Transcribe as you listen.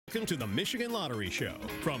Welcome to the Michigan Lottery Show.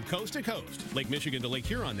 From coast to coast, Lake Michigan to Lake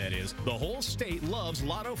Huron, that is, the whole state loves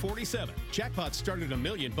Lotto 47. Jackpots start at $1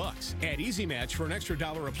 million. Add Easy Match for an extra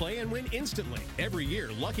 $1 a play and win instantly. Every year,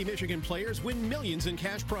 lucky Michigan players win millions in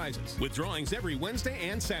cash prizes, with drawings every Wednesday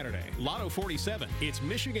and Saturday. Lotto 47, it's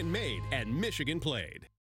Michigan made and Michigan played.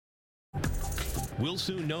 We'll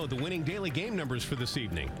soon know the winning daily game numbers for this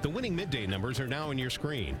evening. The winning midday numbers are now on your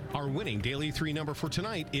screen. Our winning daily 3 number for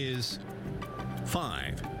tonight is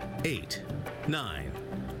 5, 8, 9.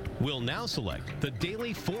 We'll now select the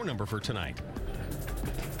daily 4 number for tonight.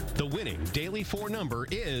 The winning daily 4 number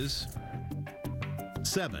is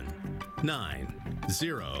 7, 9,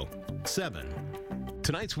 0, 7.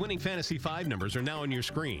 Tonight's winning Fantasy 5 numbers are now on your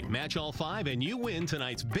screen. Match all 5 and you win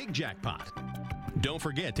tonight's big jackpot. Don't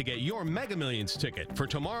forget to get your Mega Millions ticket for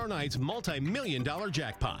tomorrow night's multi-million-dollar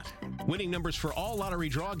jackpot. Winning numbers for all lottery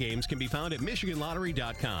draw games can be found at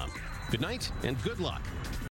MichiganLottery.com. Good night and good luck.